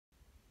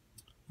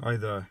Hi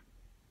there,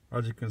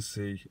 as you can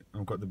see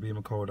I've got the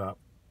BimmerCode app,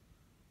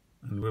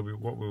 and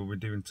what we'll be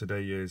doing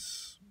today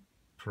is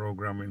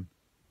programming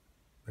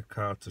the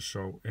car to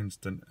show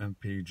instant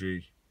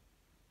MPG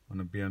on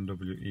a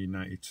BMW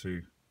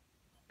E92.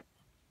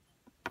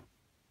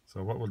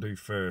 So what we'll do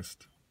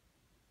first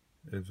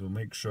is we'll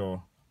make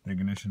sure the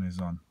ignition is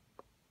on,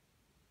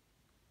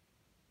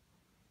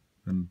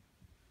 and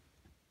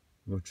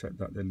we'll check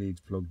that the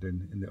lead's plugged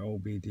in the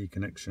OBD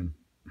connection.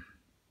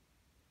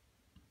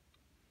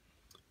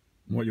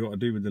 What you want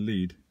to do with the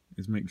lead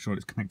is make sure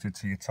it's connected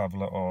to your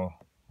tablet or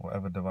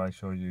whatever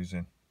device you're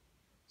using.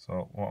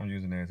 So what I'm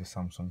using here is a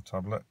Samsung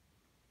tablet,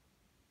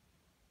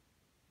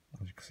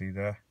 as you can see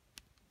there.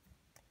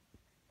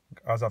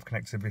 As I've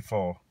connected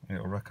before,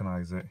 it'll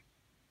recognise it.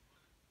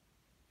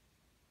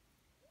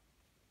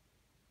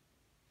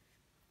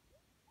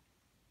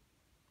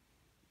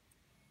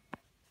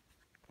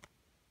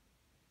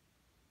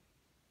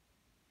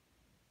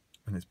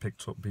 And it's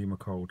picked up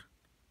BimmerCode.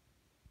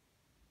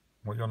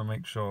 What you want to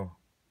make sure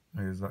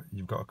is that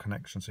you've got a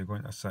connection, so you go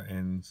into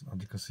settings, as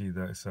you can see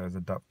there it says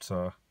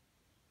adapter,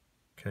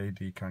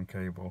 KD CAN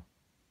cable.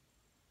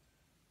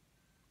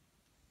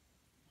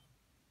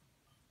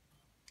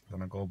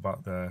 Then I go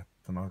back there,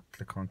 then I'll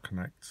click on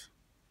connect,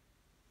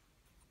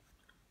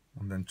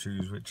 and then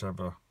choose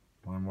whichever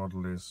my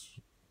model is.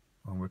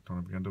 I'm working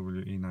on a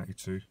BMW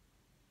E92,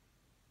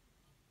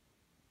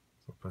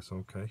 so press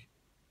OK.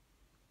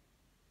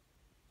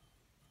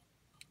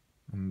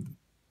 And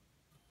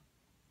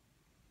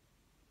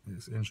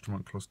it's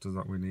instrument clusters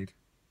that we need.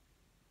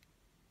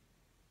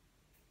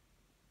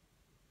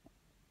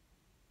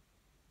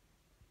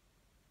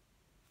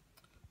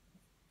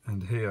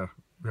 And here,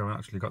 we haven't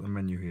actually got the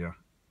menu here,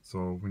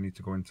 so we need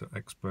to go into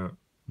expert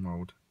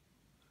mode.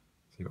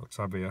 So you've got a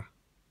tab here,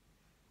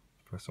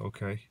 press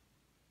OK.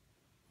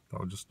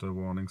 That'll just do a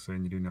warning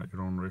saying you're doing it at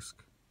your own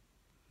risk.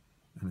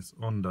 And it's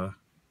under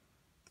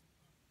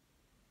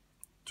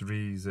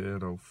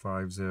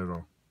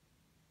 3050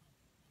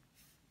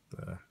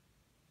 there.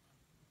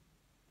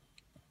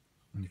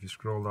 And if you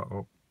scroll that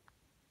up,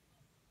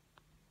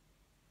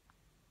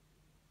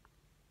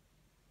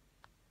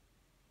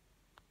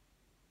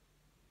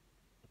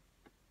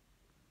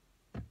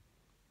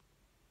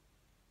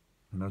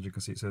 and as you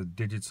can see it says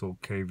digital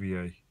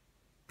KVA,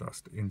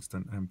 that's the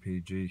instant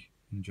MPG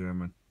in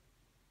German.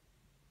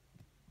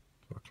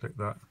 So I click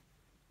that,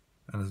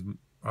 and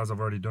as I've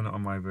already done it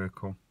on my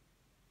vehicle,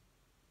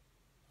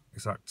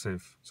 it's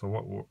active. So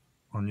what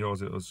on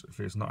yours it was, if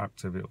it's not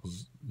active,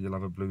 you'll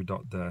have a blue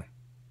dot there.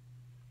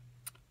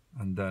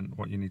 And then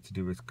what you need to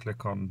do is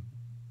click on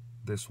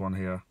this one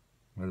here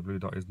where the blue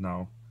dot is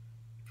now,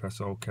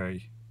 press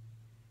OK,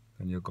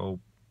 then you'll go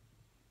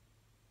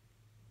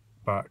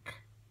back.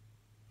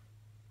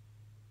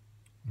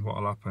 And what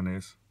will happen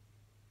is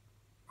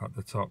at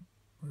the top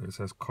it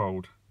says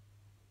code,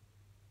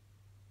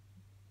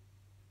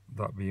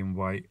 that being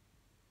white,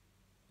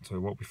 so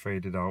it won't be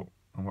faded out.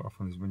 And what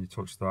happens is when you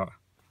touch that,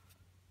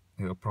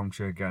 it'll prompt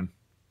you again,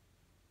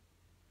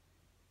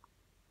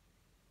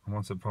 and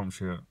once it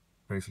prompts you,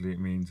 basically it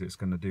means it's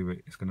going to do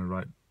it, it's going to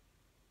write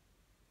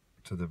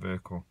to the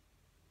vehicle.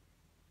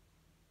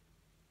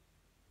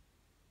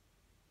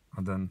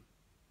 And then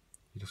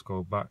you just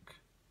go back,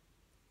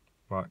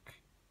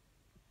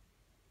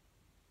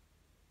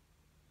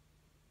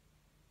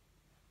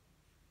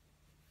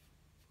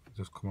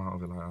 just come out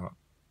of it like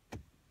that.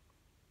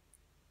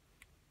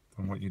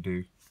 Then what you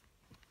do,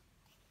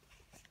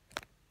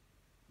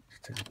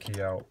 just take the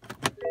key out,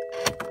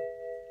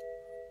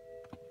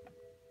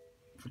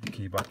 put the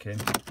key back in,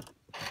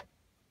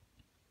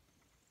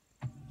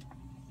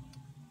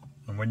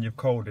 and when you've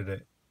coded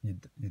it,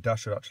 your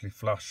dash should actually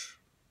flash.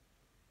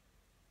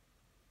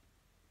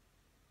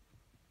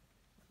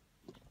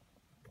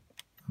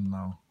 And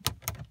now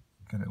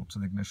get it up to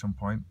the ignition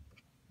point,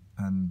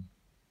 and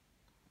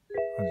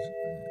as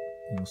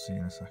you'll see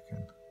in a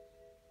second,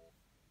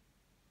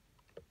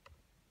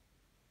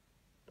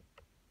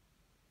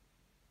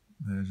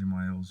 there's your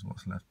miles,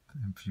 what's left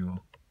in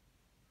fuel.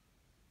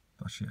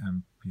 That's your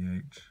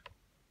MPH.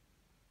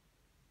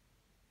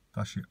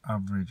 That's your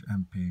average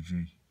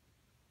MPG.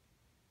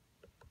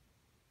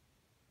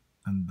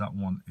 And that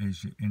one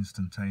is your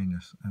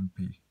instantaneous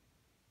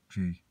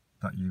MPG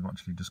that you've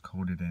actually just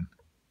coded in.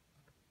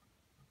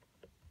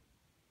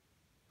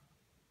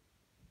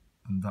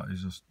 And that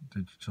is just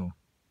digital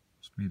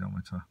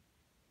speedometer.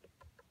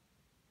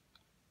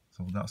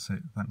 So that's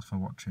it. Thanks for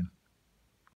watching.